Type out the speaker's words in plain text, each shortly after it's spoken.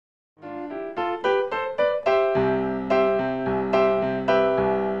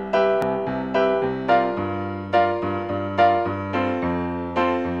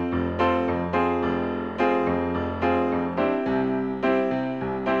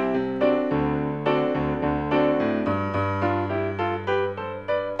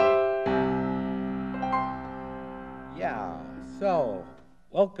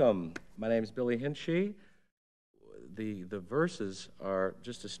Welcome. My name is Billy Hinsche. The verses are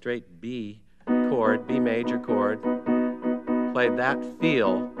just a straight B chord, B major chord. Play that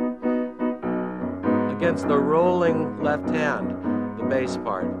feel against the rolling left hand, the bass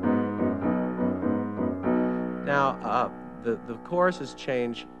part. Now, the choruses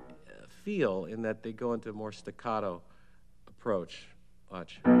change feel in that they go into a more staccato approach.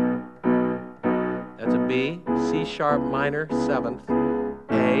 Watch. That's a B, C sharp minor 7th,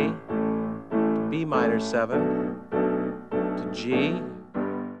 A, to B minor 7, to G,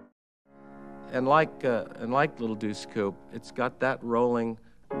 and like Little Deuce Coupe, it's got that rolling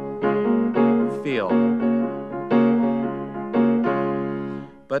feel.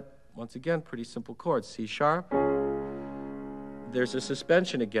 But once again, pretty simple chords. C sharp. There's a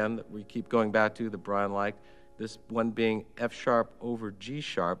suspension again that we keep going back to that Brian liked. This one being F sharp over G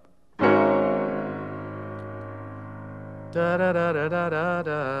sharp. Da da da da da da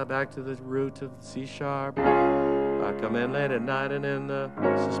da. Back to the root of C sharp. I come in late at night and in the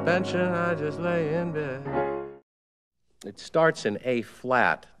suspension I just lay in bed. It starts in A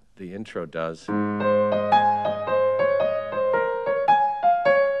flat, the intro does. Then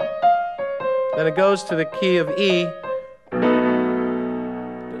it goes to the key of E,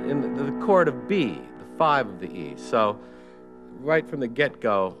 in the chord of B, the 5 of the E. So right from the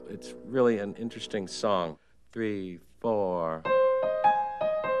get-go, it's really an interesting song. 3, 4.